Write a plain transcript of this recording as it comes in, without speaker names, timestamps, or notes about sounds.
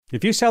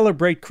If you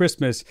celebrate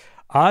Christmas,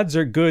 odds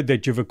are good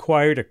that you've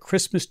acquired a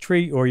Christmas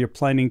tree or you're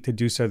planning to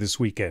do so this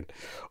weekend.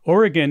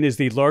 Oregon is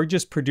the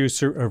largest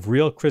producer of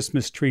real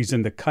Christmas trees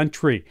in the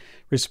country,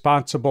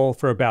 responsible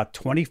for about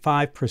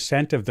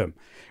 25% of them.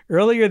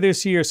 Earlier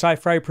this year,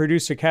 Sci-Fi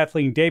producer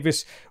Kathleen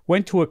Davis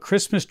went to a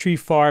Christmas tree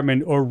farm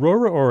in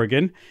Aurora,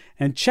 Oregon,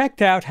 and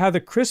checked out how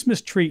the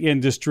Christmas tree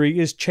industry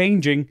is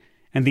changing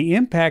and the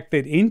impact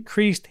that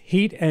increased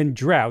heat and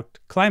drought,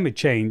 climate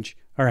change,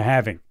 are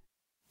having.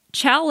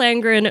 Chal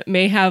Langren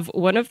may have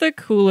one of the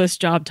coolest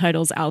job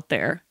titles out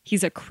there.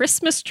 He's a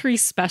Christmas tree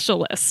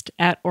specialist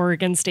at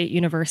Oregon State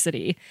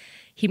University.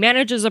 He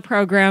manages a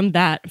program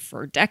that,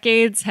 for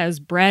decades,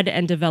 has bred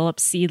and developed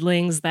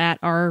seedlings that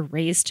are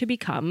raised to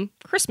become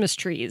Christmas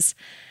trees.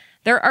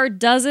 There are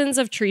dozens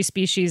of tree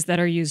species that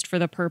are used for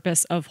the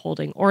purpose of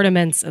holding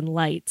ornaments and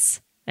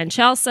lights. And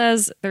Chal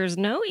says there's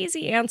no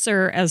easy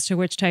answer as to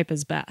which type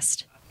is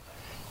best.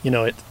 You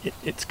know,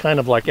 it's kind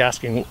of like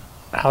asking,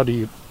 how do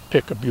you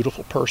pick a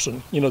beautiful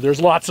person? You know,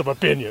 there's lots of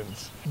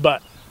opinions,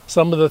 but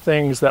some of the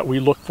things that we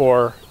look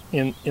for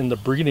in the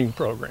breeding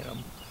program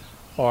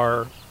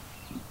are,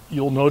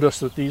 you'll notice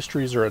that these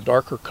trees are a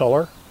darker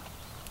color.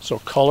 So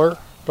color,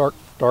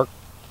 dark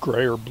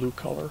gray or blue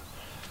color.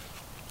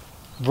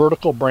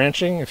 Vertical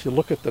branching, if you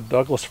look at the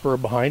Douglas fir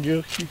behind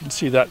you, you can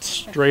see that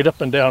straight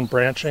up and down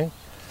branching.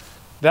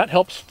 That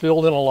helps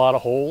fill in a lot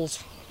of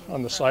holes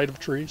on the side of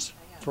trees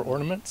for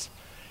ornaments.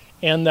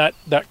 And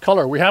that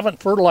color, we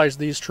haven't fertilized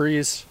these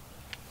trees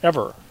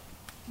ever,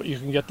 but you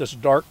can get this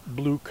dark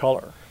blue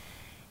color.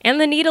 And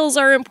the needles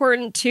are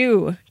important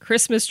too.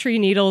 Christmas tree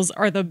needles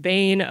are the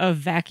bane of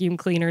vacuum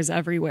cleaners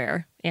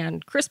everywhere,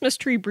 and Christmas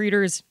tree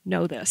breeders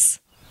know this.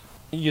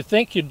 You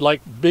think you'd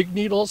like big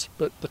needles,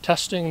 but the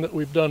testing that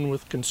we've done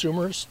with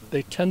consumers,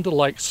 they tend to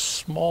like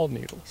small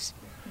needles.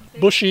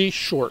 Bushy,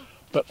 short.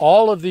 But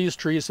all of these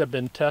trees have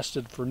been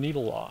tested for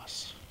needle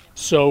loss.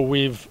 So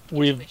we've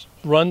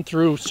run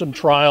through some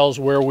trials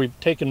where we've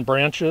taken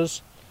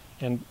branches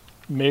and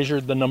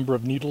measured the number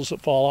of needles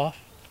that fall off,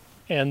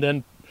 and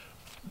then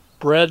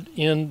bred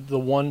in the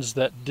ones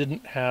that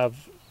didn't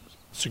have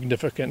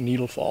significant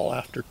needle fall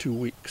after 2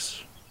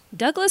 weeks.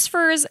 Douglas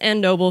firs and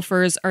noble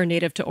firs are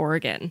native to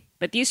Oregon,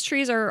 but these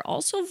trees are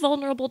also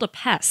vulnerable to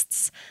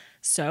pests.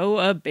 So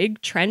a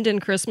big trend in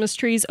Christmas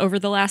trees over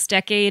the last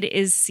decade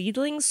is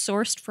seedlings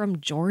sourced from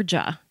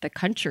Georgia, the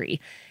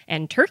country,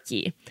 and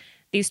Turkey.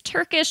 These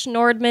Turkish,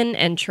 Nordman,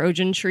 and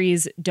Trojan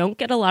trees don't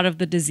get a lot of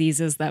the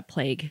diseases that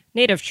plague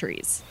native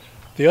trees.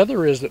 The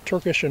other is that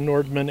Turkish and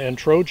Nordman and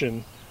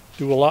Trojan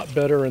do a lot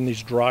better in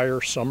these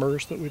drier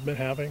summers that we've been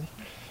having.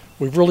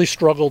 We've really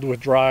struggled with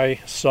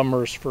dry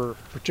summers,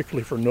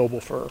 particularly for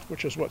noble fir,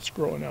 which is what's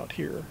growing out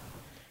here.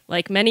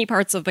 Like many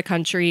parts of the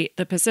country,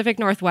 the Pacific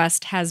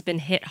Northwest has been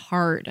hit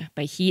hard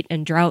by heat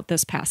and drought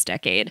this past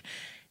decade.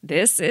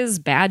 This is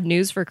bad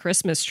news for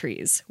Christmas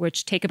trees,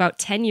 which take about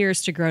 10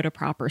 years to grow to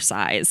proper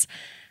size.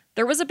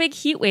 There was a big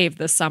heat wave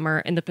this summer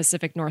in the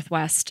Pacific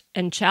Northwest,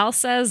 and Chal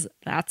says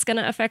that's going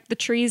to affect the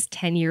trees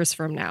 10 years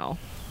from now.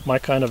 My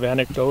kind of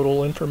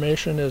anecdotal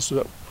information is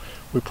that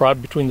we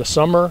probably, between the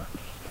summer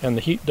and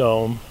the heat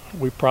dome,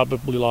 we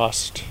probably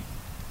lost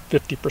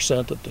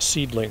 50% of the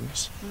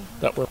seedlings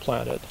that were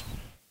planted.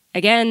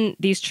 Again,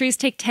 these trees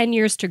take 10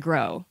 years to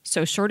grow,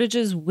 so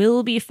shortages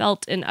will be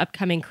felt in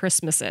upcoming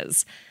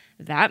Christmases.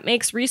 That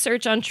makes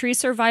research on tree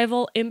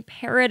survival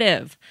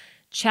imperative.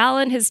 Chal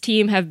and his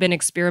team have been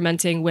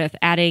experimenting with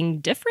adding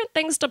different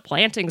things to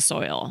planting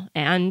soil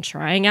and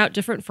trying out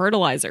different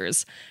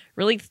fertilizers,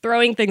 really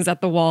throwing things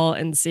at the wall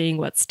and seeing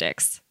what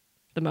sticks.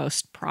 The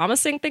most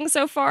promising thing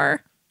so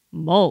far?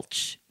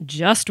 Mulch,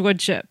 just wood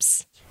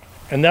chips.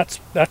 And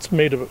that's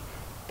made of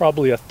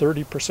probably a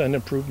 30%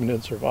 improvement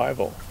in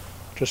survival,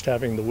 just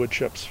having the wood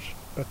chips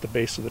at the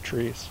base of the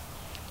trees.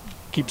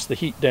 Keeps the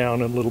heat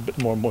down and a little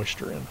bit more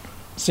moisture in.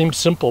 Seems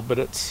simple, but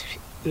it's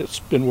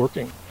been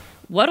working.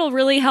 What'll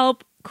really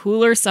help?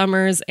 Cooler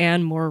summers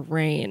and more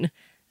rain.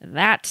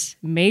 That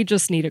may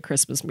just need a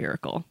Christmas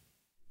miracle.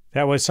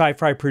 That was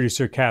Sci-Fi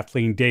producer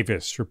Kathleen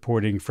Davis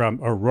reporting from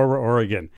Aurora, Oregon.